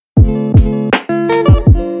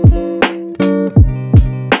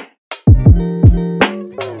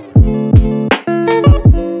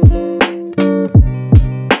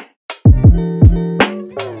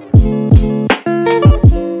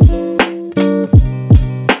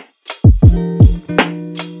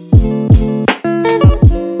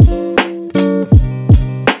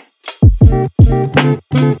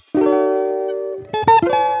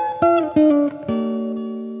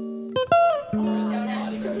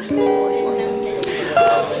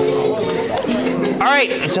All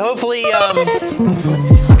right, so hopefully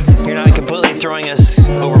you're not completely throwing us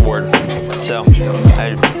overboard. So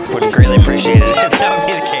I would greatly appreciate it if that would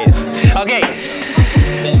be the case. Okay.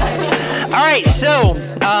 All right, so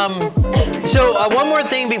one more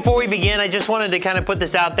thing before we begin. I just wanted to kind of put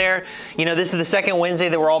this out there. You know, this is the second Wednesday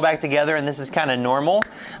that we're all back together, and this is kind of normal.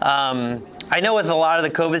 I know with a lot of the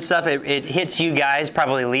COVID stuff, it hits you guys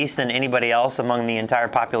probably least than anybody else among the entire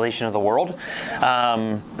population of the world.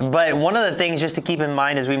 But one of the things just to keep in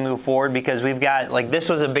mind as we move forward, because we've got, like, this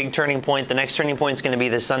was a big turning point. The next turning point is going to be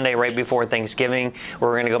this Sunday right before Thanksgiving,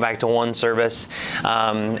 where we're going to go back to one service.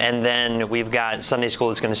 And then we've got Sunday school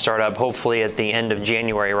that's going to start up hopefully at the end of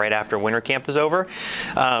January, right after winter camp is over.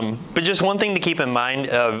 But just one thing to keep in mind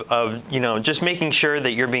of you know, just making sure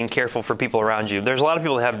that you're being careful for people around you. There's a lot of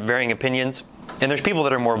people that have varying opinions. And there's people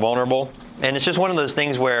that are more vulnerable. And it's just one of those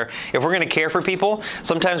things where if we're going to care for people,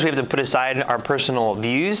 sometimes we have to put aside our personal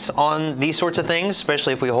views on these sorts of things,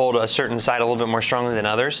 especially if we hold a certain side a little bit more strongly than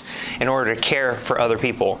others, in order to care for other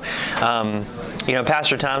people. You know,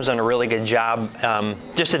 Pastor Tom's done a really good job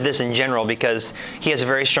just at this in general, because he has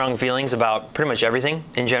very strong feelings about pretty much everything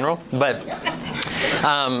in general. But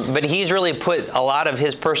he's really put a lot of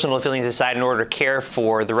his personal feelings aside in order to care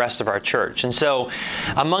for the rest of our church. And so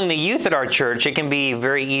among the youth at our church, it can be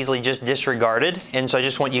very easily just disregarded. And so I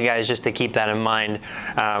just want you guys just to keep that in mind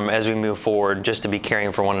as we move forward, just to be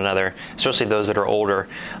caring for one another, especially those that are older.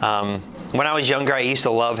 When I was younger, I used to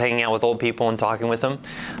love hanging out with old people and talking with them.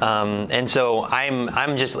 And so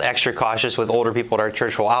I'm just extra cautious with older people at our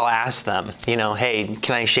church. Well, I'll ask them, you know, hey,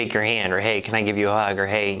 can I shake your hand? Or hey, can I give you a hug? Or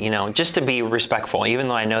hey, you know, just to be respectful, even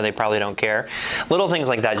though I know they probably don't care. Little things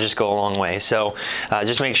like that just go a long way. So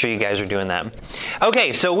just make sure you guys are doing that.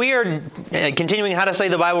 Okay, so we are continuing How to Study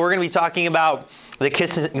the Bible. We're going to be talking about the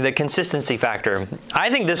consistency factor. I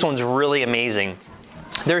think this one's really amazing.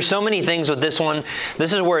 There's so many things with this one.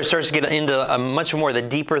 This is where it starts to get into much more the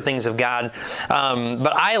deeper things of God.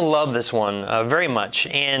 But I love this one very much,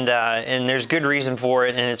 and there's good reason for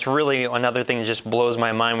it. And it's really another thing that just blows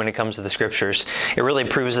my mind when it comes to the Scriptures. It really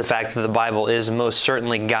proves the fact that the Bible is most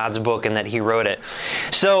certainly God's book and that He wrote it.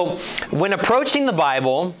 So when approaching the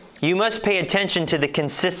Bible, you must pay attention to the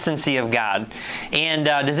consistency of God. And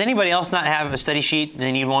does anybody else not have a study sheet?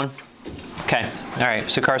 They need one? Okay. All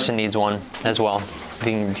right. So Carson needs one as well. If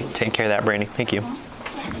you can take care of that, Brandy. Thank you.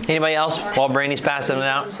 Anybody else while Brandy's passing it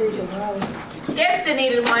out? Gibson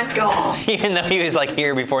needed one. Go. Even though he was like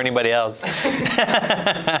here before anybody else.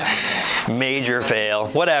 Major fail.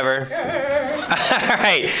 Whatever. All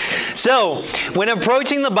right. So, when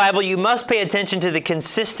approaching the Bible, you must pay attention to the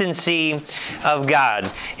consistency of God.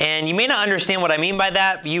 And you may not understand what I mean by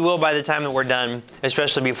that. You will by the time that we're done,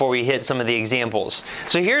 especially before we hit some of the examples.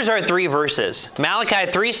 So here's our three verses.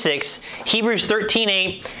 Malachi 3:6, Hebrews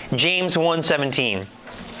 13:8, James 1:17.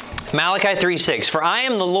 Malachi 3:6, for I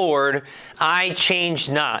am the Lord, I change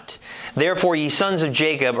not. Therefore ye sons of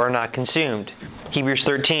Jacob are not consumed. Hebrews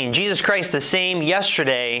 13, Jesus Christ the same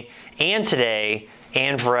yesterday and today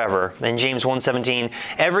and forever. And James 1:17,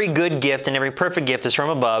 every good gift and every perfect gift is from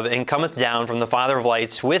above and cometh down from the Father of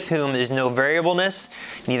lights, with whom is no variableness,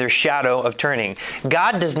 neither shadow of turning.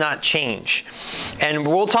 God does not change. And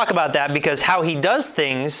we'll talk about that because how He does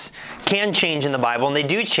things can change in the Bible, and they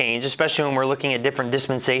do change, especially when we're looking at different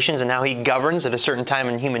dispensations and how He governs at a certain time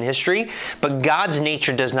in human history. But God's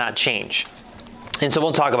nature does not change. And so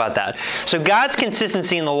we'll talk about that. So God's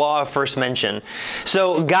consistency in the law of first mention.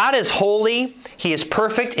 So God is holy, He is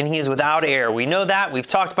perfect, and He is without error. We know that. We've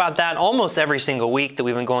talked about that almost every single week that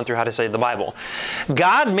we've been going through How to Study the Bible.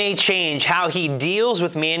 God may change how He deals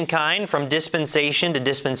with mankind from dispensation to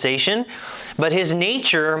dispensation, but His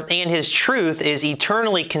nature and His truth is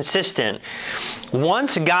eternally consistent.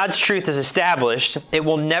 Once God's truth is established, it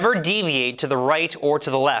will never deviate to the right or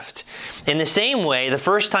to the left. In the same way, the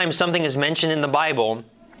first time something is mentioned in the Bible,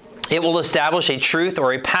 it will establish a truth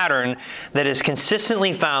or a pattern that is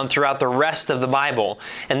consistently found throughout the rest of the Bible.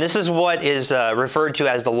 And this is what is referred to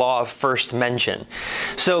as the law of first mention.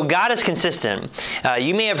 So God is consistent.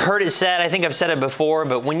 You may have heard it said, I think I've said it before,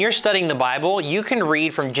 but when you're studying the Bible, you can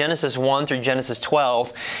read from Genesis 1 through Genesis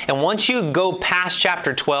 12. And once you go past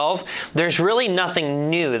chapter 12, there's really nothing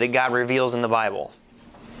new that God reveals in the Bible.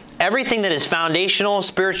 Everything that is foundational,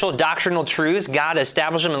 spiritual, doctrinal truths, God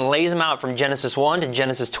establishes them and lays them out from Genesis 1 to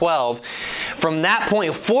Genesis 12. From that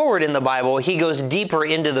point forward in the Bible, he goes deeper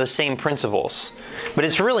into those same principles. But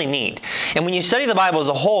it's really neat. And when you study the Bible as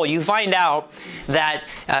a whole, you find out that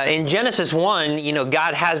in Genesis 1,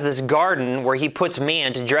 God has this garden where he puts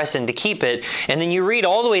man to dress in to keep it. And then you read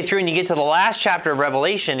all the way through and you get to the last chapter of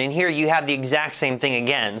Revelation, and here you have the exact same thing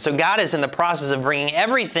again. So God is in the process of bringing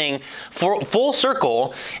everything full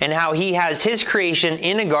circle in how he has his creation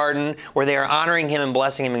in a garden where they are honoring him and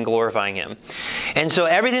blessing him and glorifying him. And so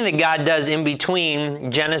everything that God does in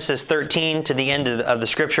between Genesis 13 to the end of the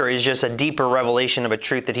scripture is just a deeper revelation of a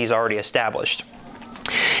truth that he's already established.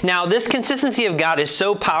 Now, this consistency of God is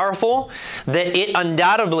so powerful that it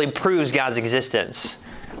undoubtedly proves God's existence.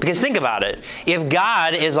 Because think about it. If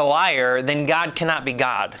God is a liar, then God cannot be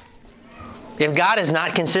God. If God is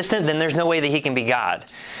not consistent, then there's no way that he can be God.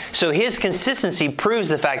 So his consistency proves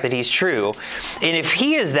the fact that he's true. And if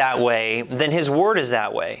he is that way, then his word is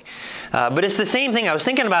that way. But it's the same thing. I was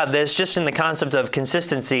thinking about this just in the concept of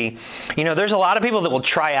consistency. There's a lot of people that will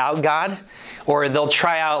try out God. Or they'll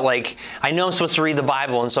try out I know I'm supposed to read the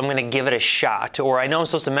Bible, and so I'm going to give it a shot. Or I know I'm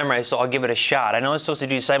supposed to memorize, so I'll give it a shot. I know I'm supposed to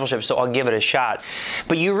do discipleship, so I'll give it a shot.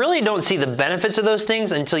 But you really don't see the benefits of those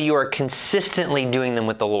things until you are consistently doing them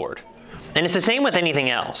with the Lord. And it's the same with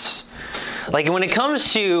anything else. When it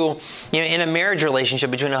comes to, in a marriage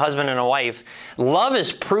relationship between a husband and a wife, love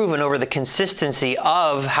is proven over the consistency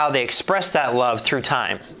of how they express that love through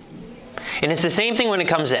time. And it's the same thing when it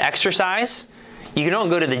comes to exercise. You don't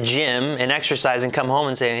go to the gym and exercise and come home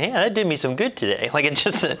and say, "Yeah, that did me some good today."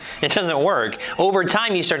 It doesn't work. Over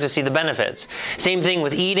time, you start to see the benefits. Same thing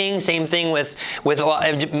with eating. Same thing with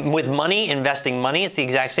money, investing money. It's the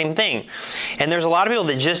exact same thing. And there's a lot of people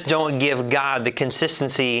that just don't give God the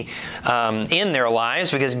consistency in their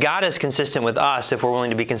lives, because God is consistent with us if we're willing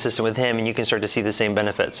to be consistent with him, and you can start to see the same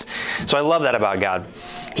benefits. So I love that about God.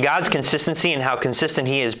 God's consistency and how consistent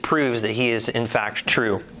he is proves that he is in fact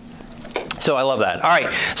true. So I love that. All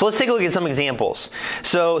right, so let's take a look at some examples.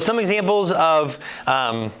 So some examples of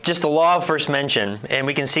just the law of first mention, and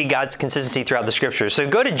we can see God's consistency throughout the scriptures. So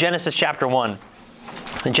go to Genesis chapter 1.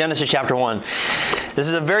 Genesis chapter 1. This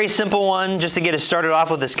is a very simple one just to get us started off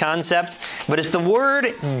with this concept, but it's the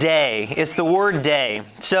word day. It's the word day.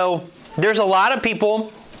 So there's a lot of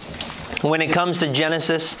people when it comes to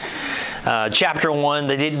Genesis chapter 1,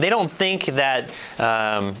 they don't think that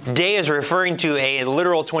day is referring to a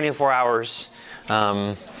literal 24 hours.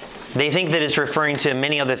 They think that it's referring to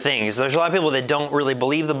many other things. There's a lot of people that don't really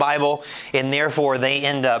believe the Bible, and therefore they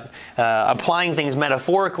end up applying things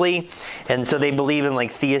metaphorically, and so they believe in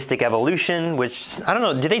theistic evolution, which, I don't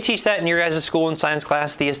know, do they teach that in your guys' school in science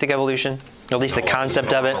class, theistic evolution? At least the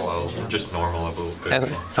concept of it? Just normal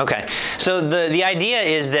evolution. Okay. So the idea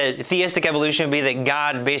is that theistic evolution would be that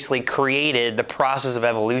God basically created the process of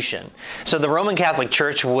evolution. So the Roman Catholic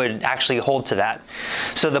Church would actually hold to that.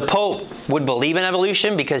 So the Pope would believe in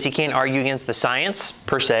evolution because he can't argue against the science,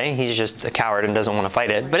 per se. He's just a coward and doesn't want to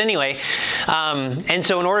fight it. But anyway, and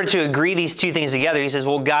so in order to agree these two things together, he says,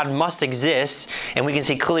 well, God must exist, and we can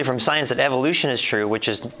see clearly from science that evolution is true,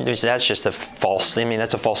 that's just a false,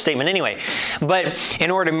 that's a false statement anyway. But in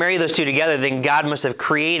order to marry those two together, then God must have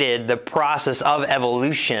created the process of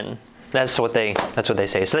evolution. That's what they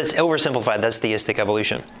say. So that's oversimplified. That's theistic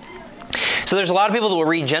evolution. So there's a lot of people that will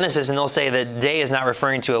read Genesis and they'll say that day is not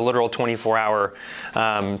referring to a literal 24-hour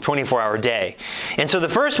day. And so the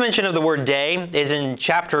first mention of the word day is in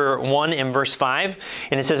chapter 1 in verse 5.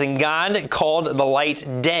 And it says, "And God called the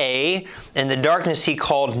light day, and the darkness he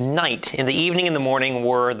called night. And the evening and the morning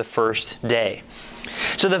were the first day."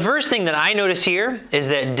 So the first thing that I notice here is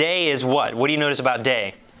that day is what? What do you notice about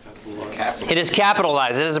day? It is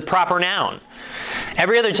capitalized. It is a proper noun.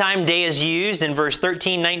 Every other time day is used in verse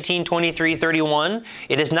 13, 19, 23, 31,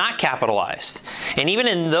 it is not capitalized. And even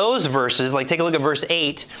in those verses, take a look at verse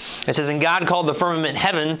 8, it says, "And God called the firmament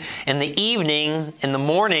heaven, and the evening and the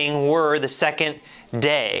morning were the second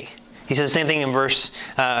day." He says the same thing in verse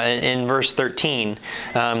 13.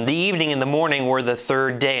 The evening and the morning were the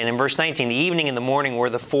third day. And in verse 19, the evening and the morning were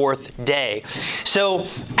the fourth day. So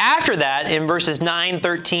after that, in verses 9,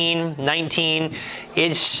 13, 19,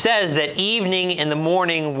 it says that evening and the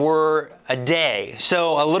morning were a day.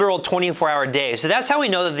 So a literal 24-hour day. So that's how we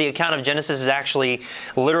know that the account of Genesis is actually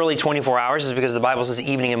literally 24 hours, is because the Bible says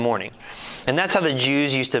evening and morning. And that's how the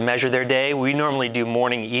Jews used to measure their day. We normally do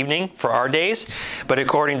morning, evening for our days. But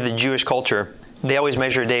according to the Jewish culture, they always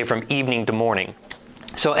measure a day from evening to morning.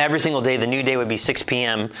 So every single day, the new day would be 6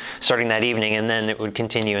 p.m. starting that evening, and then it would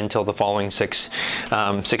continue until the following 6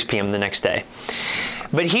 p.m. the next day.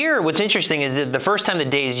 But here, what's interesting is that the first time the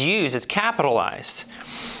day is used, it's capitalized.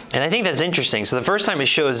 And I think that's interesting. So the first time it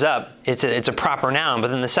shows up, it's a proper noun, but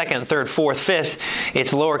then the second, third, fourth, fifth,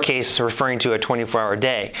 it's lowercase referring to a 24-hour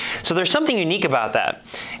day. So there's something unique about that.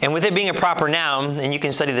 And with it being a proper noun, and you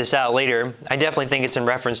can study this out later, I definitely think it's in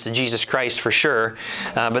reference to Jesus Christ for sure.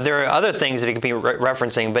 But there are other things that it could be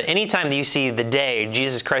referencing. But anytime that you see the day,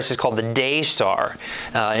 Jesus Christ is called the day star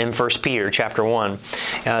in 1 Peter chapter 1.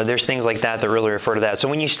 There's things like that really refer to that. So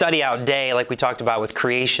when you study out day, like we talked about with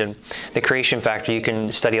creation, the creation factor, you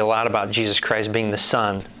can study a lot about Jesus Christ being the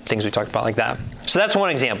Son, things we talked about like that. So that's one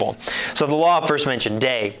example. So the law first mentioned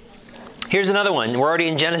day. Here's another one. We're already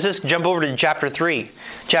in Genesis. Jump over to chapter 3.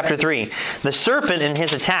 Chapter 3. The serpent and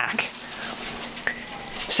his attack.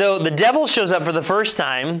 So the devil shows up for the first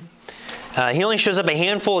time. He only shows up a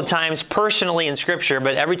handful of times personally in Scripture,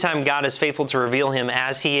 but every time God is faithful to reveal him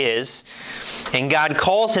as he is. And God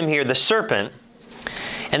calls him here the serpent.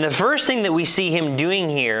 And the first thing that we see him doing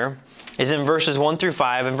here is in verses 1 through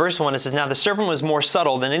 5. In verse 1 it says, "Now the serpent was more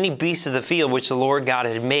subtle than any beast of the field which the Lord God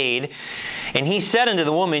had made. And he said unto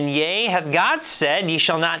the woman, Yea, hath God said, Ye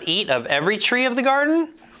shall not eat of every tree of the garden?"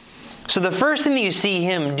 So the first thing that you see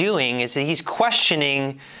him doing is that he's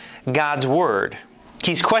questioning God's word.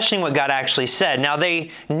 He's questioning what God actually said. Now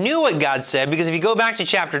they knew what God said, because if you go back to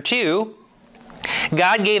chapter 2,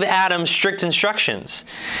 God gave Adam strict instructions.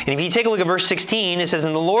 And if you take a look at verse 16, it says,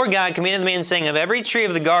 "And the Lord God commanded the man, saying, Of every tree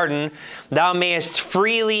of the garden thou mayest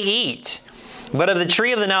freely eat. But of the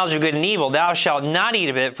tree of the knowledge of good and evil thou shalt not eat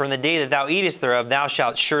of it, for in the day that thou eatest thereof thou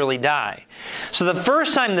shalt surely die." So the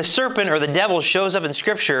first time the serpent or the devil shows up in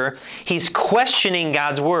Scripture, he's questioning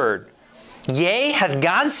God's word. Yea, hath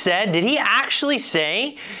God said? Did he actually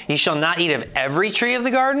say, "Ye shall not eat of every tree of the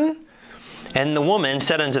garden"? And the woman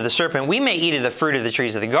said unto the serpent, "We may eat of the fruit of the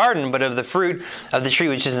trees of the garden, but of the fruit of the tree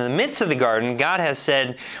which is in the midst of the garden, God has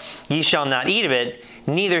said, Ye shall not eat of it,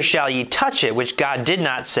 neither shall ye touch it," which God did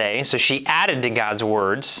not say. So she added to God's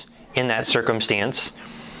words in that circumstance.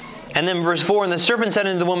 And then verse 4, "And the serpent said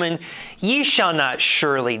unto the woman, Ye shall not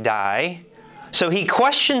surely die." So he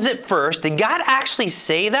questions it first. Did God actually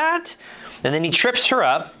say that? And then he trips her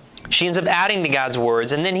up. She ends up adding to God's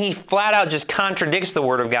words, and then he flat out just contradicts the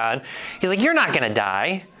word of God. He's like, "You're not going to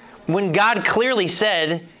die." When God clearly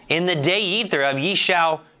said, "In the day ye eat thereof, ye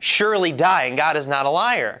shall surely die," and God is not a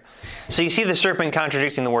liar. So you see the serpent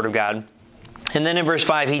contradicting the word of God. And then in verse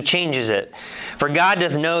 5, he changes it. "For God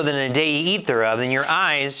doth know that in the day ye eat thereof, then your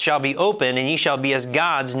eyes shall be opened, and ye shall be as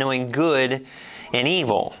gods, knowing good and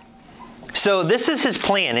evil." So this is his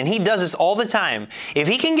plan, and he does this all the time. If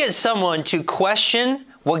he can get someone to question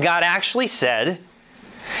what God actually said,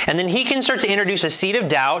 and then he can start to introduce a seed of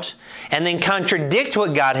doubt and then contradict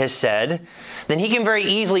what God has said, then he can very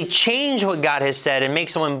easily change what God has said and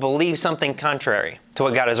make someone believe something contrary to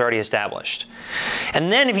what God has already established.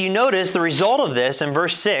 And then if you notice the result of this in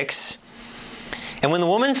verse 6, "And when the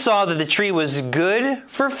woman saw that the tree was good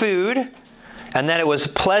for food, and that it was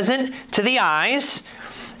pleasant to the eyes,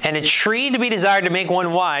 and a tree to be desired to make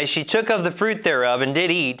one wise, she took of the fruit thereof and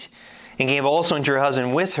did eat, and gave also unto her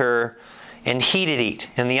husband with her, and he did eat.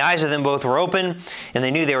 And the eyes of them both were open, and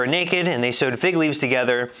they knew they were naked, and they sewed fig leaves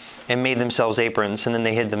together, and made themselves aprons, and then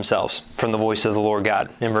they hid themselves from the voice of the Lord God,"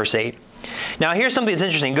 in verse 8. Now here's something that's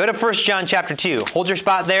interesting. Go to 1 John chapter 2. Hold your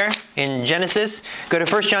spot there in Genesis. Go to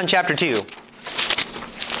 1 John chapter 2.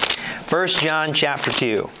 1 John chapter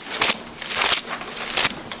 2.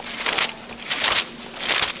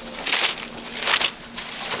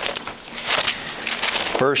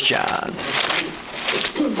 First John.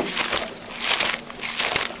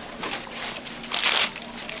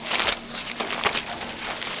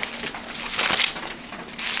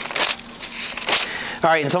 All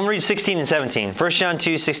right, and so I'm going to read 16 and 17. 1 John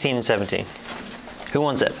 2, 16 and 17. Who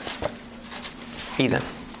wants it? Ethan.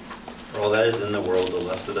 "For all that is in the world, the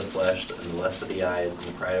lust of the flesh, and the lust of the eyes, and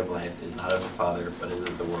the pride of life, is not of the Father, but is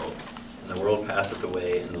of the world. And the world passeth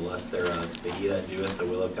away, and the lust thereof, but he that doeth the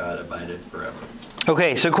will of God abideth forever."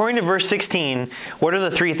 Okay, so according to verse 16, what are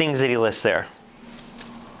the three things that he lists there?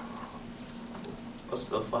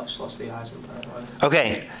 Lust of the flesh, lust of the eyes, and the pride of life.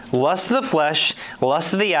 Okay, lust of the flesh,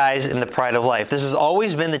 lust of the eyes, and the pride of life. This has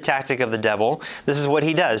always been the tactic of the devil. This is what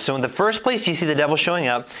he does. So in the first place you see the devil showing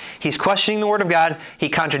up, he's questioning the word of God, he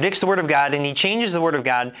contradicts the word of God, and he changes the word of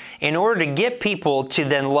God in order to get people to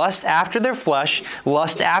then lust after their flesh,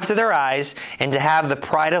 lust after their eyes, and to have the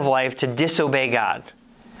pride of life to disobey God.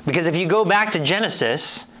 Because if you go back to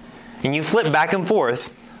Genesis, and you flip back and forth,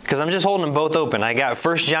 because I'm just holding them both open. I got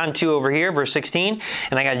 1 John 2 over here, verse 16,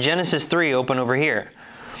 and I got Genesis 3 open over here.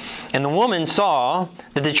 And the woman saw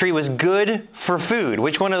that the tree was good for food.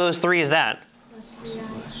 Which one of those three is that?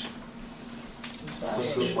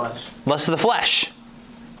 Lust of the flesh. Lust of the flesh.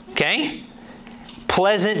 Okay?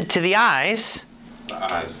 Pleasant to the eyes. The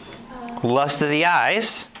eyes. Lust of the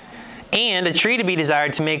eyes. And a tree to be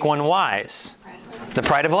desired to make one wise. The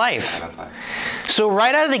pride of life. So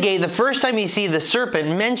right out of the gate, the first time you see the serpent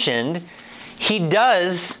mentioned, he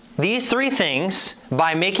does these three things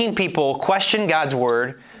by making people question God's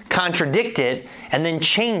word, contradict it, and then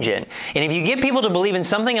change it. And if you get people to believe in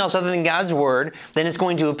something else other than God's word, then it's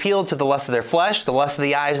going to appeal to the lust of their flesh, the lust of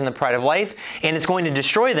the eyes, and the pride of life, and it's going to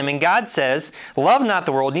destroy them. And God says, love not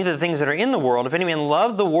the world, neither the things that are in the world. If any man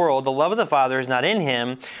love the world, the love of the Father is not in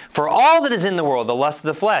him. For all that is in the world, the lust of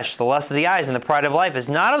the flesh, the lust of the eyes, and the pride of life, is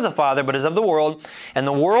not of the Father, but is of the world. And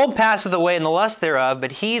the world passeth away, and the lust thereof,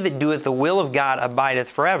 but he that doeth the will of God abideth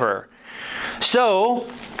forever. So,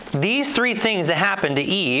 these three things that happened to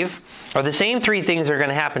Eve are the same three things that are going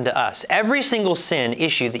to happen to us. Every single sin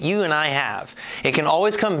issue that you and I have, it can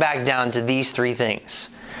always come back down to these three things.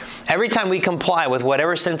 Every time we comply with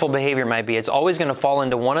whatever sinful behavior might be, it's always going to fall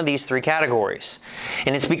into one of these three categories.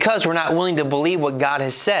 And it's because we're not willing to believe what God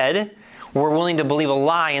has said, we're willing to believe a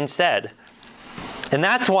lie instead. And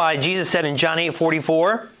that's why Jesus said in John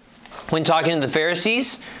 8:44, when talking to the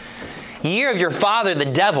Pharisees, ye are of your father the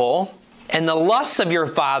devil, and the lusts of your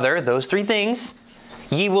father, those three things,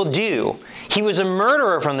 ye will do. He was a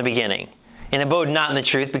murderer from the beginning, and abode not in the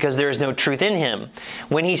truth, because there is no truth in him.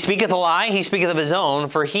 When he speaketh a lie, he speaketh of his own,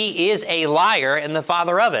 for he is a liar and the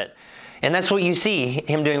father of it. And that's what you see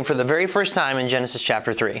him doing for the very first time in Genesis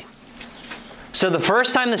chapter 3. So the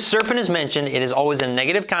first time the serpent is mentioned, it is always in a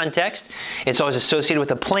negative context. It's always associated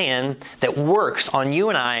with a plan that works on you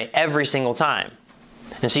and I every single time.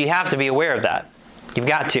 And so you have to be aware of that. You've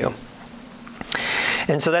got to.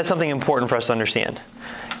 And so that's something important for us to understand.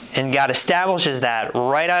 And God establishes that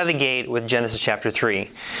right out of the gate with Genesis chapter 3.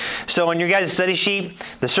 So on your guys' study sheet,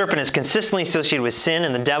 the serpent is consistently associated with sin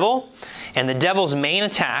and the devil. And the devil's main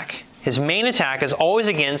attack, his main attack is always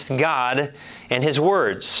against God and his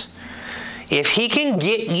words. If he can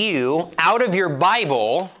get you out of your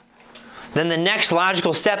Bible, then the next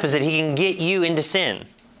logical step is that he can get you into sin.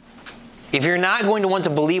 If you're not going to want to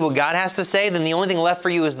believe what God has to say, then the only thing left for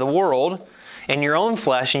you is the world and your own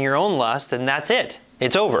flesh and your own lust, and that's it.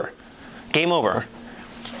 It's over. Game over.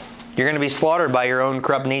 You're going to be slaughtered by your own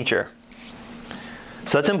corrupt nature.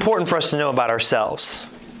 So that's important for us to know about ourselves.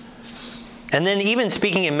 And then even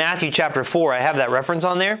speaking in Matthew chapter 4, I have that reference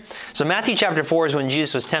on there. So Matthew chapter 4 is when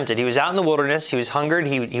Jesus was tempted. He was out in the wilderness. He was hungered.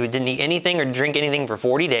 He didn't eat anything or drink anything for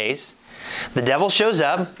 40 days. The devil shows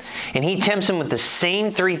up, and he tempts him with the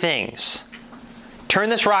same three things. Turn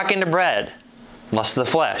this rock into bread. Lust of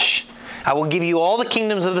the flesh. I will give you all the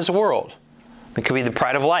kingdoms of this world. It could be the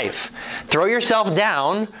pride of life. Throw yourself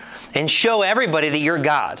down and show everybody that you're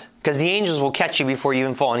God, because the angels will catch you before you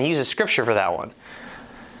even fall. And he uses scripture for that one.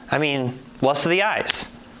 I mean, lust of the eyes.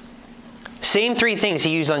 Same three things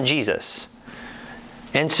he used on Jesus.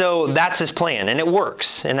 And so that's his plan, and it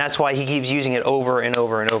works. And that's why he keeps using it over and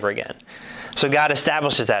over and over again. So God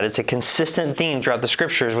establishes that. It's a consistent theme throughout the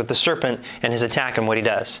scriptures with the serpent and his attack and what he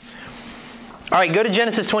does. All right, go to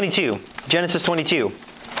Genesis 22. Genesis 22.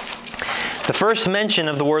 The first mention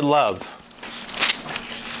of the word love.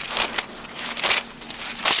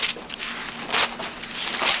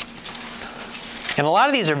 And a lot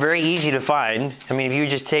of these are very easy to find. I mean, if you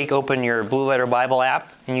just open your Blue Letter Bible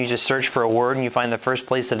app and you just search for a word and you find the first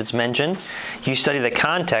place that it's mentioned, you study the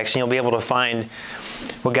context and you'll be able to find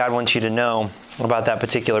what God wants you to know about that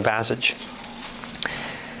particular passage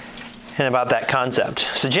and about that concept.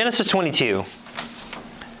 So Genesis 22.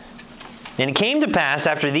 And it came to pass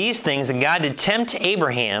after these things that God did tempt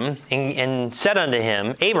Abraham and said unto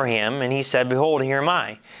him, Abraham, and he said, Behold, here am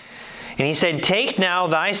I. And he said, Take now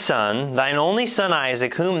thy son, thine only son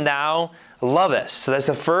Isaac, whom thou lovest. So that's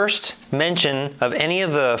the first mention of any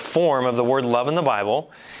of the form of the word love in the Bible.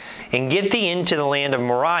 And get thee into the land of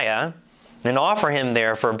Moriah, and offer him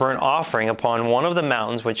there for a burnt offering upon one of the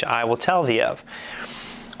mountains which I will tell thee of.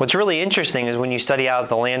 What's really interesting is when you study out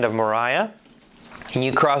the land of Moriah, and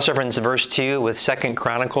you cross-reference verse 2 with 2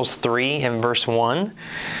 Chronicles 3 and verse 1,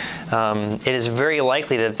 it is very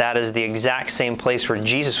likely that that is the exact same place where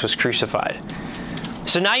Jesus was crucified.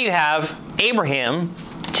 So now you have Abraham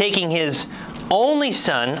taking his only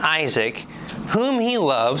son, Isaac, whom he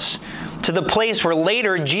loves, to the place where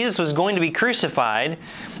later Jesus was going to be crucified,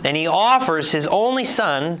 and he offers his only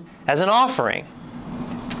son as an offering.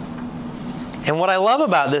 And what I love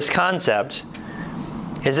about this concept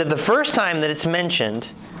is that the first time that it's mentioned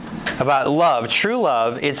about love, true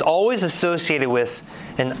love, it's always associated with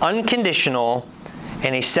an unconditional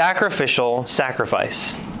and a sacrificial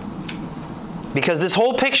sacrifice. Because this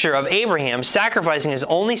whole picture of Abraham sacrificing his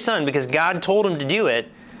only son because God told him to do it,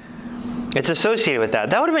 it's associated with that.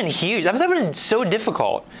 That would have been huge. That would have been so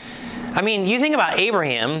difficult. I mean, you think about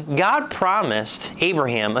Abraham. God promised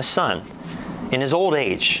Abraham a son in his old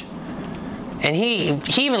age. And he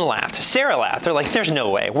even laughed. Sarah laughed. They're like, there's no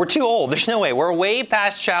way. We're too old. There's no way. We're way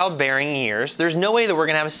past childbearing years. There's no way that we're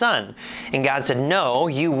going to have a son. And God said, no,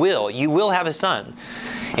 you will. You will have a son.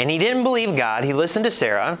 And he didn't believe God. He listened to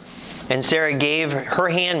Sarah. And Sarah gave her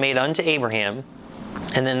handmaid unto Abraham.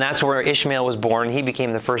 And then that's where Ishmael was born. He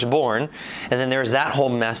became the firstborn. And then there's that whole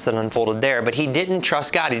mess that unfolded there. But he didn't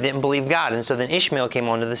trust God. He didn't believe God. And so then Ishmael came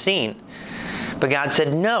onto the scene. But God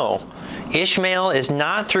said, no, Ishmael is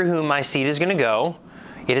not through whom my seed is going to go.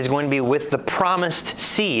 It is going to be with the promised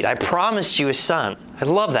seed. I promised you a son. I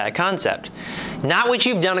love that concept. Not what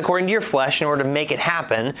you've done according to your flesh in order to make it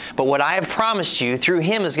happen, but what I have promised you, through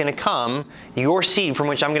him is going to come your seed from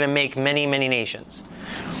which I'm going to make many, many nations.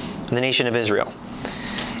 The nation of Israel.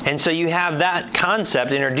 And so you have that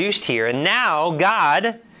concept introduced here. And now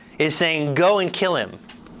God is saying, go and kill him.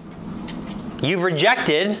 You've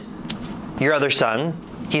rejected your other son.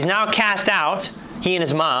 He's now cast out, he and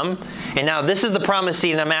his mom. And now this is the promised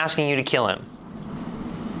seed, and I'm asking you to kill him.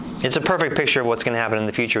 It's a perfect picture of what's going to happen in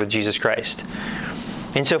the future with Jesus Christ.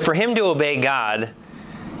 And so for him to obey God,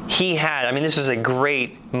 this was a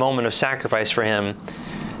great moment of sacrifice for him.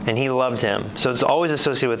 And he loved him. So it's always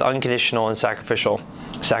associated with unconditional and sacrificial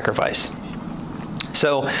sacrifice.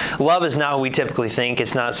 So love is not what we typically think.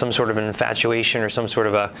 It's not some sort of an infatuation or some sort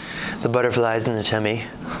of the butterflies in the tummy.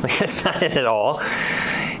 That's not it at all.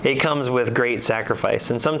 It comes with great sacrifice.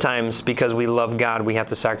 And sometimes because we love God, we have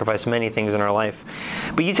to sacrifice many things in our life.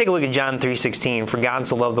 But you take a look at John 3:16. For God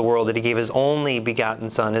so loved the world that he gave his only begotten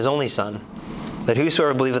son, his only son, that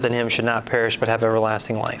whosoever believeth in him should not perish but have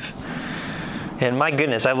everlasting life. And my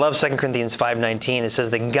goodness, I love 2 Corinthians 5:19. It says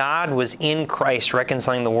that God was in Christ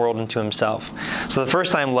reconciling the world unto himself. So the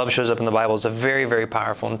first time love shows up in the Bible is a very, very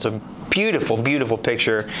powerful, and it's a beautiful, beautiful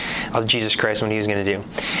picture of Jesus Christ and what he was going to do.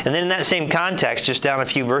 And then in that same context, just down a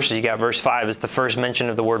few verses, you got verse 5 is the first mention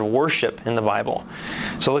of the word worship in the Bible.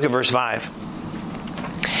 So look at verse 5.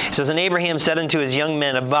 It says, And Abraham said unto his young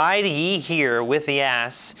men, Abide ye here with the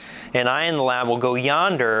ass, and I and the lad will go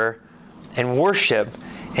yonder and worship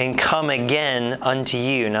and come again unto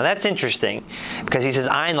you. Now that's interesting because he says,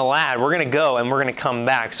 I and the lad, we're going to go and we're going to come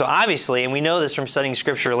back. So obviously, and we know this from studying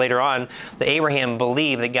scripture later on, that Abraham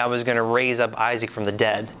believed that God was going to raise up Isaac from the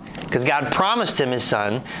dead. Because God promised him his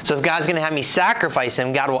son. So if God's going to have me sacrifice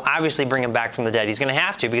him, God will obviously bring him back from the dead. He's going to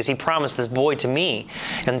have to because he promised this boy to me.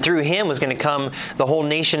 And through him was going to come the whole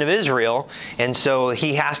nation of Israel. And so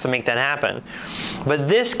he has to make that happen. But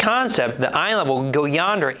this concept, the I will go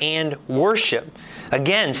yonder and worship.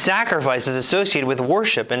 Again, sacrifice is associated with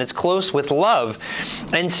worship, and it's close with love.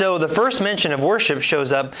 And so the first mention of worship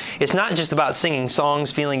shows up. It's not just about singing songs,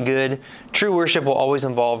 feeling good. True worship will always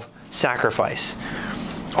involve sacrifice.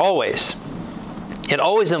 Always. It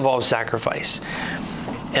always involves sacrifice.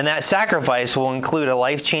 And that sacrifice will include a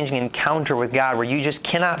life-changing encounter with God where you just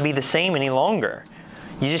cannot be the same any longer.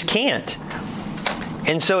 You just can't.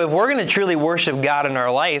 And so if we're going to truly worship God in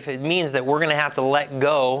our life, it means that we're going to have to let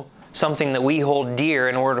go something that we hold dear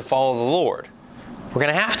in order to follow the Lord. We're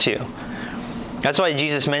going to have to. That's why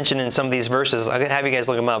Jesus mentioned in some of these verses, I'll have you guys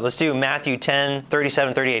look them up. Let's do Matthew 10,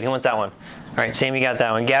 37, 38. Who wants that one? All right, Sam, you got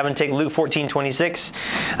that one. Gavin, take Luke 14, 26, 2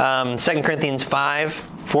 Corinthians 5,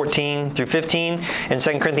 14 through 15, and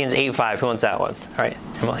 2 Corinthians 8, 5. Who wants that one? All right,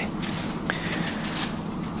 Emily.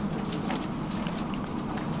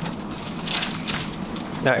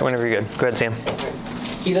 All right, whenever you're good. Go ahead, Sam.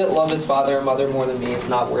 He that loveth father or mother more than me is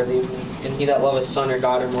not worthy of me. And he that loveth son or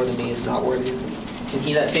daughter more than me is not worthy of me. And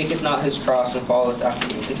he that taketh not his cross and followeth after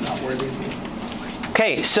me is not worthy of me.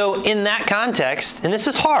 Okay, so in that context, and this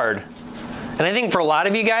is hard, and I think for a lot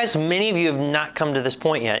of you guys, many of you have not come to this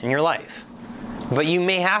point yet in your life. But you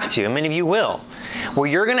may have to, and many of you will, where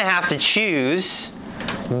you're going to have to choose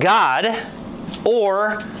God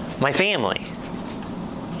or my family.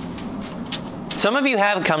 Some of you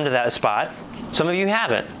have come to that spot. Some of you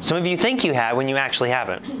haven't. Some of you think you have when you actually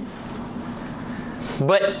haven't.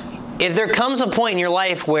 But if there comes a point in your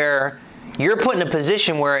life where you're put in a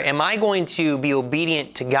position where, am I going to be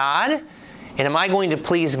obedient to God? And am I going to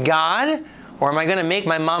please God? Or am I going to make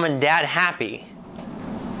my mom and dad happy?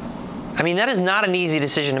 I mean, that is not an easy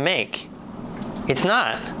decision to make. It's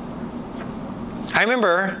not. I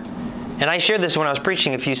remember, and I shared this when I was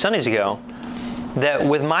preaching a few Sundays ago, that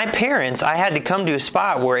with my parents, I had to come to a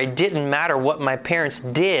spot where it didn't matter what my parents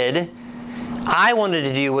did. I wanted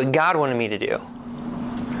to do what God wanted me to do.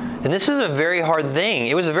 And this is a very hard thing.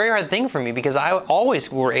 It was a very hard thing for me because I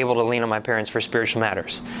always were able to lean on my parents for spiritual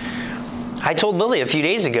matters. I told Lily a few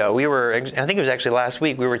days ago, I think it was actually last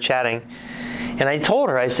week, we were chatting, and I told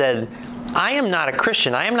her, I said, I am not a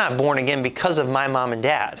Christian. I am not born again because of my mom and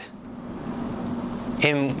dad.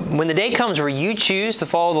 And when the day comes where you choose to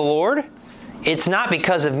follow the Lord, it's not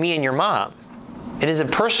because of me and your mom. It is a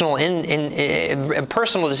personal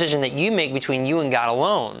decision that you make between you and God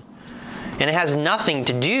alone. And it has nothing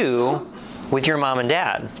to do with your mom and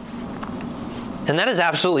dad. And that is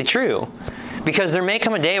absolutely true. Because there may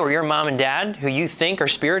come a day where your mom and dad, who you think are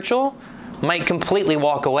spiritual, might completely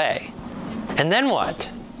walk away. And then what?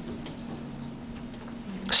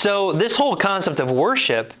 So this whole concept of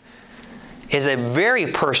worship is a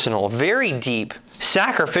very personal, very deep,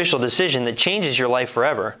 sacrificial decision that changes your life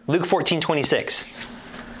forever. Luke 14:26.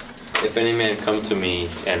 If any man come to me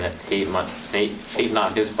and hate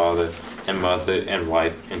not his father and mother and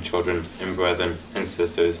wife and children and brethren and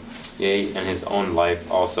sisters, yea, and his own life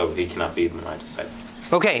also, he cannot be my disciple.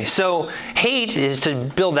 Okay, so hate is to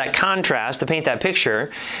build that contrast, to paint that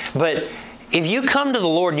picture. But if you come to the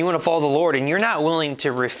Lord and you want to follow the Lord and you're not willing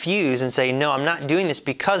to refuse and say, no, I'm not doing this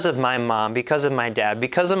because of my mom, because of my dad,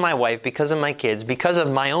 because of my wife, because of my kids, because of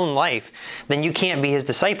my own life, then you can't be his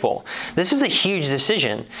disciple. This is a huge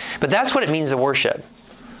decision, but that's what it means to worship.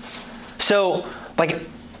 So,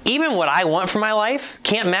 even what I want for my life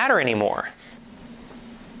can't matter anymore.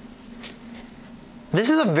 This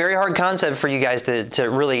is a very hard concept for you guys to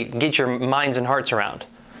really get your minds and hearts around.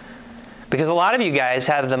 Because a lot of you guys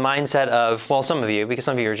have the mindset of, well, some of you, because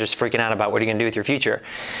some of you are just freaking out about what you're going to do with your future.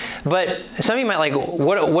 But some of you might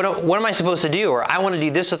what am I supposed to do? Or I want to do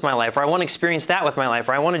this with my life. Or I want to experience that with my life.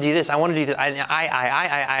 Or I want to do this. I want to do that.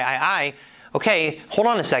 I. Okay, hold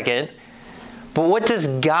on a second. But what does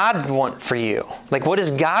God want for you? What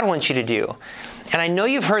does God want you to do? And I know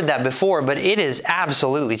you've heard that before, but it is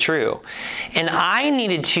absolutely true. And I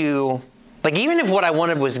needed to, even if what I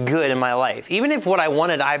wanted was good in my life, even if what I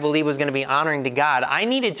wanted I believe was going to be honoring to God, I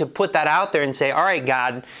needed to put that out there and say, all right,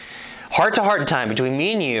 God, heart-to-heart time between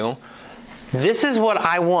me and you, this is what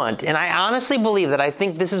I want. And I honestly believe that I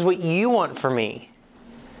think this is what you want for me.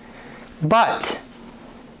 But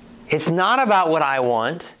it's not about what I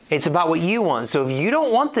want. It's about what you want. So if you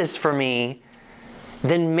don't want this for me,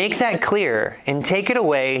 then make that clear and take it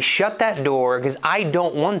away, shut that door, because I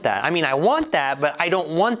don't want that. I mean, I want that, but I don't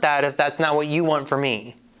want that if that's not what you want for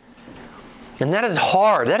me. And that is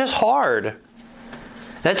hard. That is hard.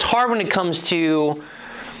 That's hard when it comes to,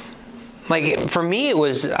 for me it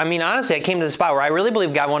was, honestly, I came to the spot where I really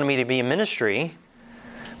believe God wanted me to be in ministry,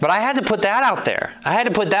 but I had to put that out there. I had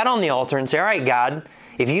to put that on the altar and say, all right, God,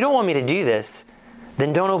 if you don't want me to do this,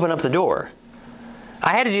 then don't open up the door.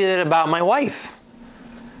 I had to do that about my wife.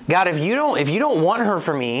 God, if you don't want her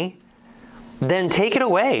for me, then take it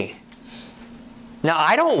away. Now,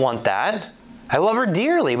 I don't want that. I love her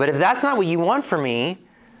dearly, but if that's not what you want for me,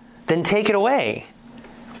 then take it away.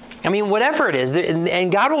 Whatever it is,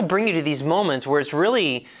 and God will bring you to these moments where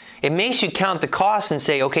it makes you count the cost and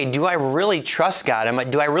say, okay, do I really trust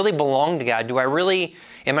God? Do I really belong to God? Am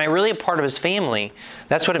I really a part of his family?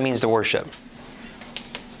 That's what it means to worship.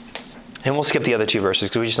 And we'll skip the other two verses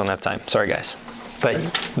because we just don't have time. Sorry, guys. But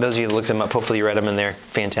those of you that looked them up, hopefully you read them and they're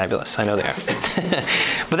fantabulous. I know they are.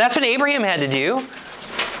 But that's what Abraham had to do.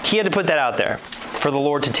 He had to put that out there for the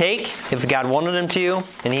Lord to take if God wanted him to,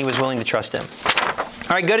 and he was willing to trust him.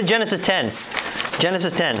 All right, go to Genesis 10.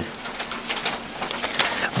 Genesis 10.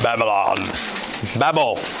 Babylon.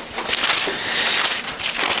 Babel.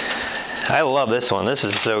 I love this one. This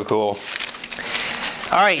is so cool.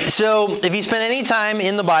 All right, so if you spend any time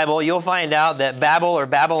in the Bible, you'll find out that Babel or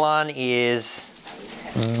Babylon is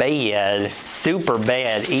bad, super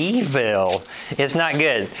bad, evil. It's not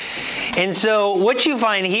good. And so what you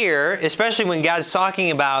find here, especially when God's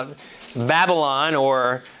talking about Babylon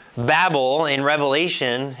or Babel in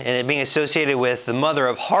Revelation, and it being associated with the mother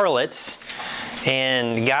of harlots,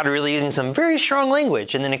 and God really using some very strong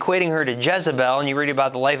language, and then equating her to Jezebel, and you read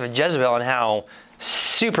about the life of Jezebel and how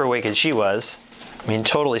super wicked she was.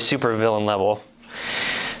 Totally super villain level.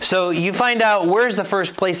 So you find out where's the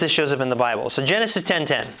first place this shows up in the Bible. So Genesis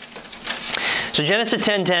 10:10. So Genesis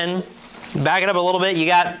 10:10, back it up a little bit, you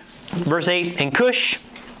got verse 8, and Cush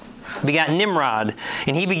begat Nimrod,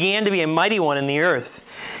 and he began to be a mighty one in the earth.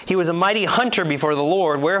 He was a mighty hunter before the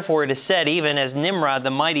Lord, wherefore it is said, even as Nimrod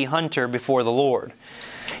the mighty hunter before the Lord.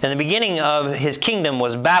 And the beginning of his kingdom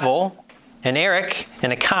was Babel, and Erech,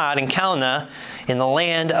 and Akkad, and Calneh in the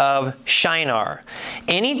land of Shinar.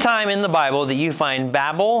 Anytime in the Bible that you find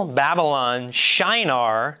Babel, Babylon,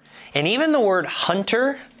 Shinar, and even the word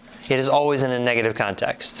hunter, it is always in a negative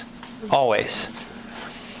context. Always.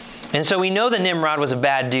 And so we know that Nimrod was a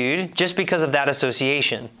bad dude just because of that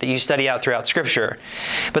association that you study out throughout Scripture.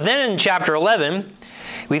 But then in chapter 11,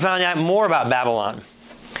 we found out more about Babylon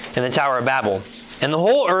and the Tower of Babel. And the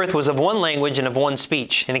whole earth was of one language and of one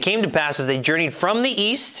speech. And it came to pass as they journeyed from the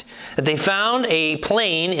east that they found a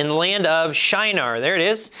plain in the land of Shinar. There it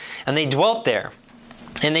is. And they dwelt there.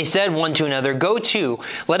 And they said one to another, Go to,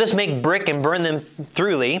 let us make brick and burn them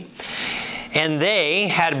thoroughly. And they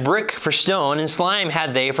had brick for stone, and slime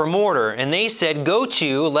had they for mortar. And they said, Go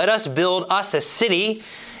to, let us build us a city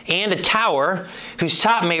and a tower, whose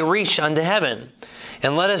top may reach unto heaven.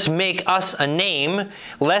 And let us make us a name,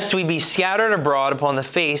 lest we be scattered abroad upon the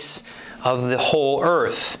face of the whole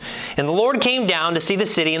earth. And the Lord came down to see the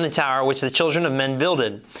city and the tower which the children of men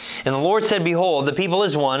builded. And the Lord said, Behold, the people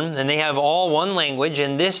is one, and they have all one language,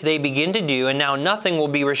 and this they begin to do, and now nothing will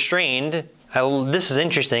be restrained. This is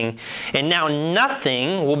interesting. And now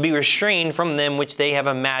nothing will be restrained from them which they have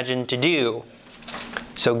imagined to do.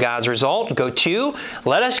 So God's result, go to,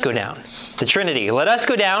 let us go down. The Trinity, let us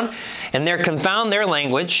go down, and there confound their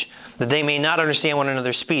language, that they may not understand one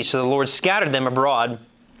another's speech. So the Lord scattered them abroad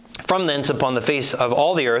from thence upon the face of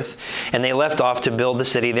all the earth, and they left off to build the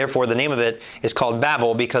city. Therefore the name of it is called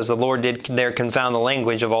Babel, because the Lord did there confound the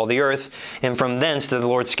language of all the earth, and from thence did the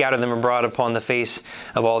Lord scatter them abroad upon the face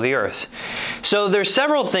of all the earth. So there's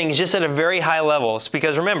several things just at a very high level,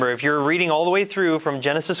 because remember, if you're reading all the way through, from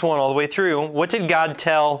Genesis 1 all the way through, what did God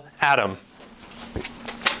tell Adam?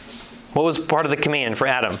 What was part of the command for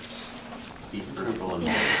Adam? Be fruitful and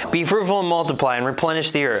multiply. Be fruitful and multiply and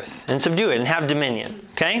replenish the earth and subdue it and have dominion.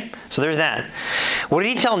 Okay? So there's that. What did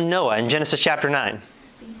he tell Noah in Genesis chapter 9?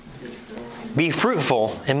 Be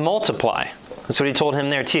fruitful and multiply. That's what he told him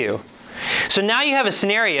there too. So now you have a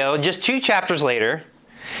scenario just 2 chapters later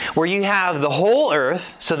where you have the whole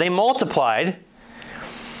earth, so they multiplied.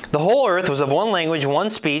 The whole earth was of one language, one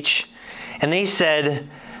speech, and they said,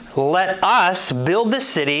 let us build this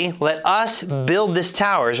city, let us build this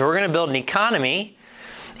tower. So we're going to build an economy,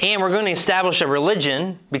 and we're going to establish a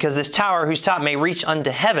religion, because this tower whose top may reach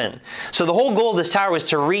unto heaven. So the whole goal of this tower was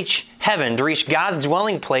to reach heaven, to reach God's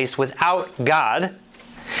dwelling place without God.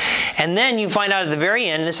 And then you find out at the very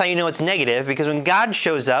end, and this is how you know it's negative, because when God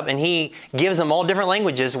shows up and He gives them all different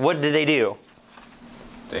languages, what do?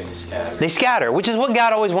 They scatter. They scatter, which is what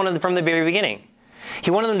God always wanted from the very beginning. He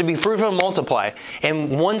wanted them to be fruitful and multiply.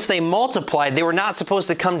 And once they multiplied, they were not supposed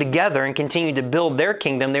to come together and continue to build their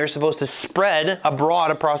kingdom. They were supposed to spread abroad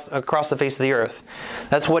across the face of the earth.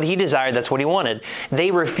 That's what He desired. That's what He wanted. They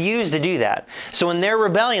refused to do that. So in their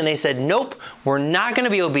rebellion, they said, nope, we're not going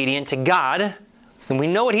to be obedient to God. And we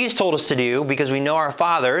know what He's told us to do because we know our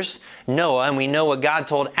fathers, Noah, and we know what God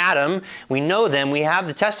told Adam. We know them. We have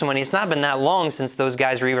the testimony. It's not been that long since those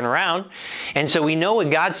guys were even around. And so we know what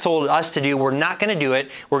God's told us to do. We're not going to do it.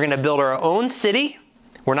 We're going to build our own city.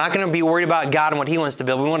 We're not going to be worried about God and what He wants to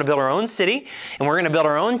build. We want to build our own city, and we're going to build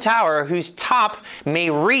our own tower whose top may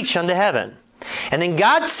reach unto heaven. And then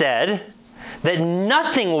God said that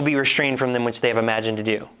nothing will be restrained from them which they have imagined to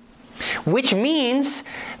do. Which means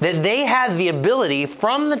that they had the ability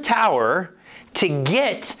from the tower to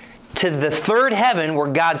get to the third heaven where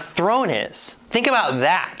God's throne is. Think about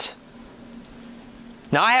that.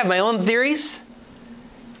 Now I have my own theories,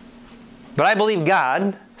 but I believe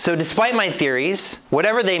God. So despite my theories,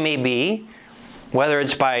 whatever they may be, whether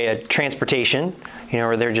it's by transportation,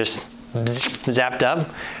 where they're just zapped up,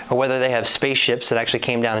 or whether they have spaceships that actually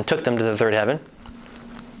came down and took them to the third heaven.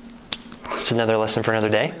 It's another lesson for another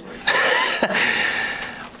day.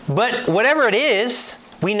 But whatever it is,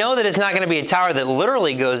 we know that it's not going to be a tower that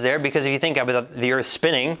literally goes there, because if you think about the earth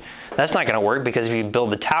spinning, that's not going to work, because if you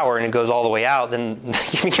build the tower and it goes all the way out, then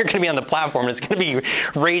you're going to be on the platform and it's going to be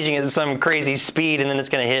raging at some crazy speed, and then it's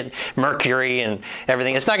going to hit Mercury and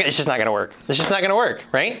everything. It's just not going to work. It's just not going to work,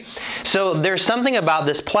 right? So there's something about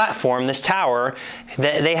this platform, this tower,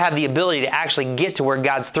 that they have the ability to actually get to where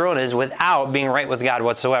God's throne is without being right with God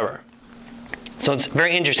whatsoever. So it's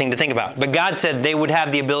very interesting to think about. But God said they would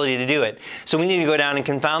have the ability to do it. So we need to go down and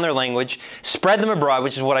confound their language, spread them abroad,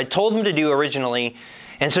 which is what I told them to do originally.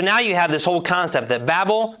 And so now you have this whole concept that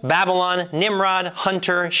Babel, Babylon, Nimrod,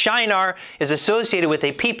 Hunter, Shinar is associated with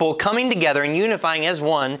a people coming together and unifying as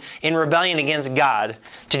one in rebellion against God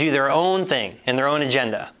to do their own thing and their own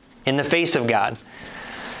agenda in the face of God.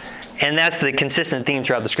 And that's the consistent theme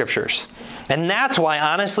throughout the Scriptures. And that's why,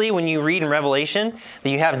 honestly, when you read in Revelation, that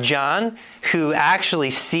you have John who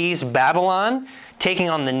actually sees Babylon taking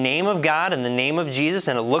on the name of God and the name of Jesus,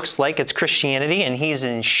 and it looks like it's Christianity, and he's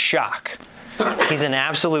in shock. He's in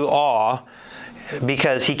absolute awe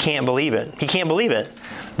because he can't believe it. He can't believe it.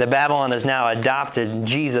 That Babylon has now adopted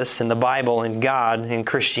Jesus and the Bible and God and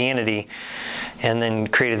Christianity, and then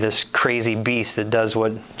created this crazy beast that does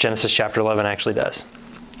what Genesis chapter 11 actually does.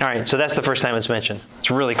 All right, so that's the first time it's mentioned. It's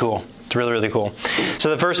really cool. It's really, really cool. So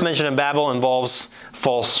the first mention of Babel involves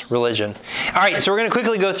false religion. All right, so we're going to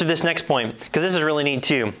quickly go through this next point, because this is really neat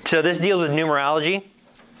too. So this deals with numerology.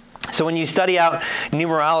 So when you study out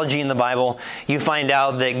numerology in the Bible, you find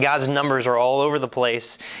out that God's numbers are all over the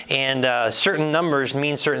place, and certain numbers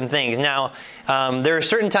mean certain things. Now, there are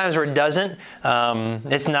certain times where it doesn't.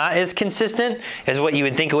 It's not as consistent as what you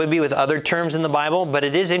would think it would be with other terms in the Bible, but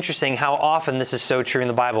it is interesting how often this is so true in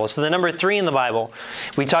the Bible. So the number 3 in the Bible,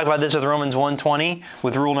 we talked about this with Romans 1:20,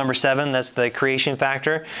 with rule number 7, that's the creation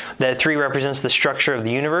factor. That 3 represents the structure of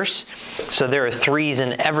the universe. So there are 3s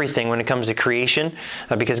in everything when it comes to creation,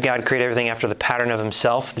 because God created everything after the pattern of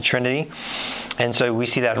Himself, the Trinity. And so we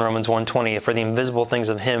see that in Romans 1:20. For the invisible things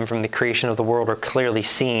of Him from the creation of the world are clearly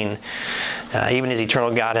seen, even His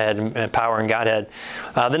eternal Godhead, power and Godhead.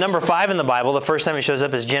 The number 5 in the Bible, the first time it shows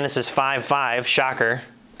up is Genesis 5:5. Shocker.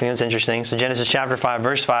 I think that's interesting. So Genesis chapter 5,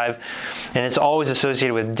 verse 5. And it's always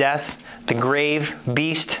associated with death, the grave,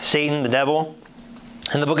 beast, Satan, the devil.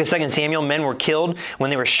 In the book of 2 Samuel, men were killed when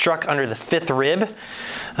they were struck under the 5th rib.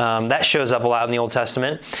 That shows up a lot in the Old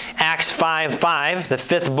Testament. Acts 5:5, the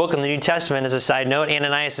 5th book in the New Testament, as a side note,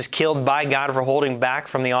 Ananias is killed by God for holding back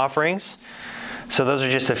from the offerings. So those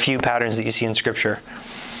are just a few patterns that you see in Scripture.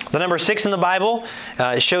 The number 6 in the Bible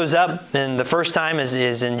shows up, and the first time is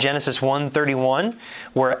in Genesis 1:31,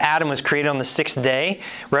 where Adam was created on the 6th day.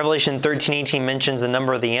 Revelation 13:18 mentions the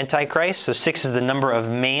number of the Antichrist. So 6 is the number of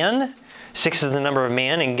man. 6 is the number of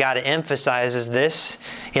man, and God emphasizes this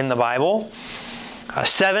in the Bible.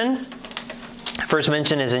 7, first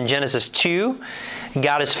mention is in Genesis 2.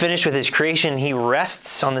 God is finished with His creation. He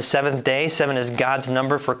rests on the 7th day. 7 is God's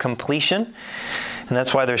number for completion. And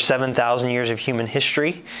that's why there's 7,000 years of human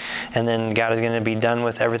history. And then God is going to be done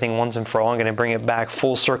with everything once and for all. I'm going to bring it back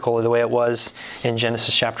full circle the way it was in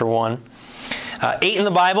Genesis chapter 1. 8 in the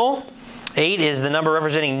Bible. 8 is the number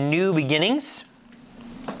representing new beginnings.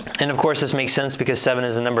 And of course this makes sense because 7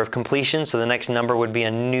 is the number of completion, so the next number would be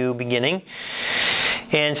a new beginning.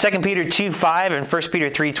 And 2 Peter 2:5 and 1 Peter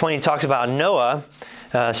 3:20 talks about Noah.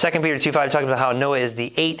 2 Peter 2:5 talks about how Noah is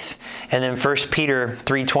the 8th, and then 1 Peter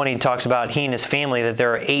 3:20 talks about he and his family, that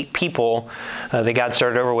there are 8 people that God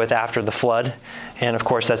started over with after the flood. And of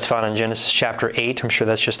course that's found in Genesis chapter 8. I'm sure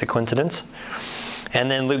that's just a coincidence. And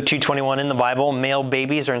then Luke 2:21 in the Bible, male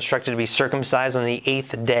babies are instructed to be circumcised on the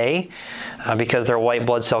 8th day because their white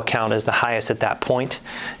blood cell count is the highest at that point.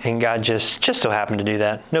 And God just so happened to do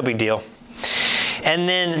that. No big deal. And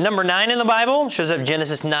then number 9 in the Bible shows up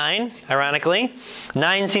Genesis 9, ironically.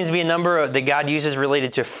 9 seems to be a number that God uses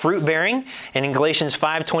related to fruit bearing. And in Galatians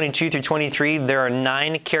 5:22 through 23, there are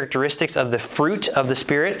 9 characteristics of the fruit of the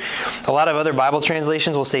Spirit. A lot of other Bible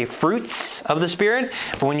translations will say fruits of the Spirit.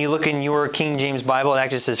 But when you look in your King James Bible, it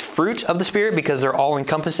actually says fruit of the Spirit because they're all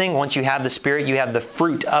encompassing. Once you have the Spirit, you have the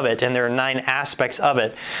fruit of it. And there are 9 aspects of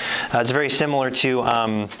it. It's very similar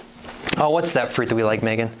to... what's that fruit that we like,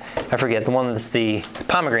 Megan? I forget. The one that's the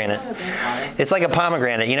pomegranate. It's like a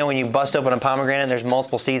pomegranate. You know when you bust open a pomegranate, there's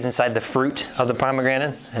multiple seeds inside the fruit of the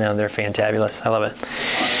pomegranate? I know, they're fantabulous. I love it.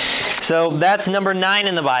 So that's number 9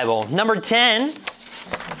 in the Bible. Number 10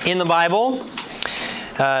 in the Bible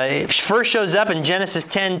it first shows up in Genesis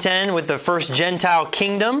 10:10 with the first Gentile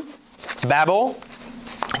kingdom, Babel.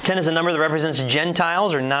 10 is a number that represents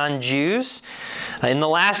Gentiles or non-Jews. In the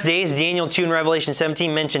last days, Daniel 2 and Revelation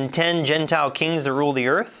 17 mention 10 Gentile kings that rule the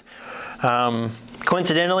earth.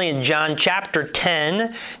 Coincidentally, in John chapter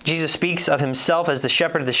 10, Jesus speaks of Himself as the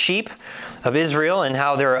shepherd of the sheep of Israel and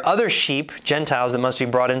how there are other sheep, Gentiles, that must be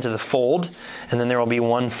brought into the fold, and then there will be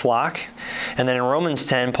one flock. And then in Romans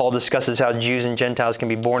 10, Paul discusses how Jews and Gentiles can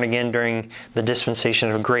be born again during the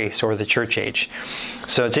dispensation of grace or the church age.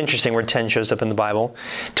 So it's interesting where 10 shows up in the Bible.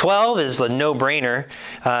 12 is a no-brainer.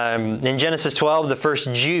 In Genesis 12, the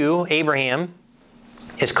first Jew, Abraham,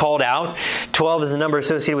 is called out. 12 is the number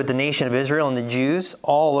associated with the nation of Israel and the Jews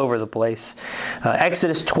all over the place.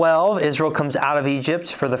 Exodus 12, Israel comes out of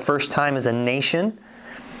Egypt for the first time as a nation.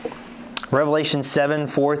 Revelation 7,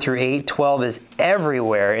 4 through 8, 12 is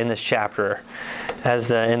everywhere in this chapter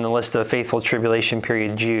in the list of faithful tribulation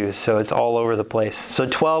period Jews. So it's all over the place. So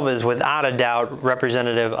 12 is without a doubt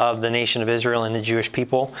representative of the nation of Israel and the Jewish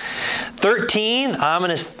people. 13,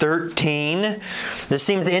 ominous 13. This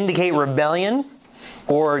seems to indicate rebellion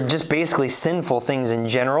or just basically sinful things in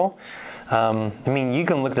general. You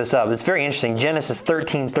can look this up. It's very interesting. Genesis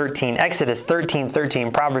 13:13, Exodus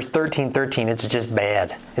 13:13, Proverbs 13:13. It's just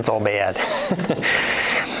bad. It's all bad.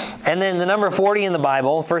 And then the number 40 in the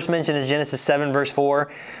Bible, first mention is Genesis 7, verse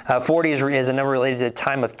 4. 40 is a number related to the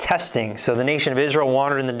time of testing. So the nation of Israel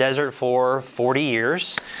wandered in the desert for 40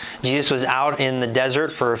 years. Jesus was out in the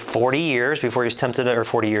desert for 40 years before he was tempted, or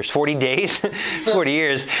 40 years, 40 days, 40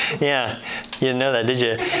 years. Yeah, you didn't know that, did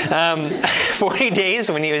you? 40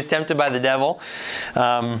 days when he was tempted by the devil.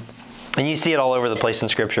 And you see it all over the place in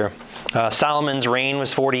Scripture. Solomon's reign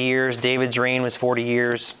was 40 years. David's reign was 40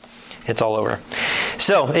 years. It's all over.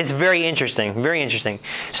 So it's very interesting, very interesting.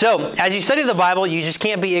 So as you study the Bible, you just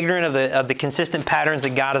can't be ignorant of the consistent patterns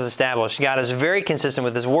that God has established. God is very consistent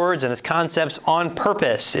with His words and His concepts on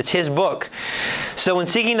purpose. It's His book. So when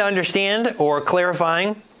seeking to understand or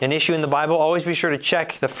clarifying an issue in the Bible, always be sure to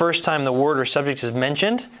check the first time the word or subject is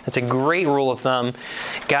mentioned. That's a great rule of thumb.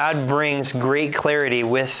 God brings great clarity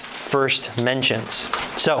with first mentions.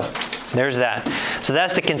 So there's that. So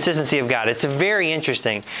that's the consistency of God. It's very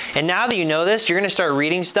interesting. And now that you know this, you're going to start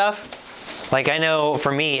reading stuff. Like I know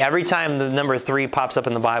for me, every time the number 3 pops up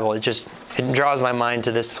in the Bible, it draws my mind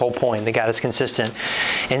to this whole point that God is consistent.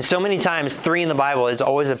 And so many times, 3 in the Bible is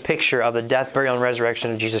always a picture of the death, burial, and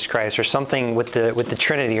resurrection of Jesus Christ, or something with the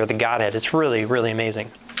Trinity or the Godhead. It's really, really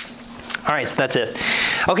amazing. All right, so that's it.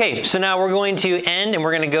 Okay, so now we're going to end and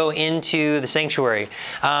we're going to go into the sanctuary.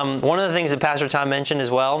 One of the things that Pastor Tom mentioned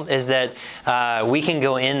as well is that we can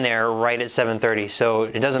go in there right at 7:30. So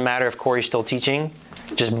it doesn't matter if Corey's still teaching.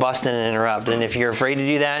 Just bust in and interrupt. And if you're afraid to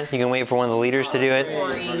do that, you can wait for one of the leaders to do it.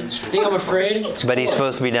 I think I'm afraid. But he's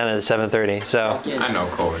supposed to be done at 7:30. So I know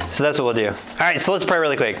Corey. So that's what we'll do. All right, so let's pray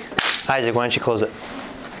really quick. Isaac, why don't you close it?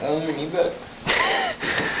 You bet.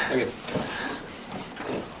 Okay.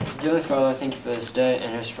 Dearly Father, I thank you for this day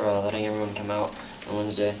and just for letting everyone come out on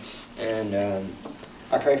Wednesday. And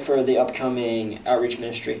I pray for the upcoming outreach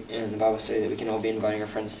ministry and the Bible study that we can all be inviting our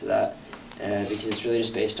friends to that. Because it's really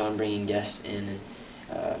just based on bringing guests in and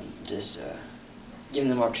giving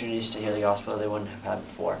them opportunities to hear the gospel they wouldn't have had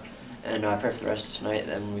before. And I pray for the rest of tonight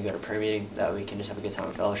that when we go to prayer meeting that we can just have a good time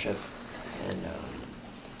of fellowship and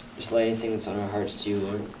just lay anything that's on our hearts to you,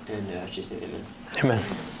 Lord. And just name, amen.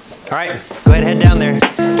 Amen. All right, go ahead, head down there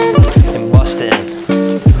and bust in.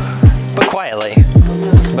 But quietly.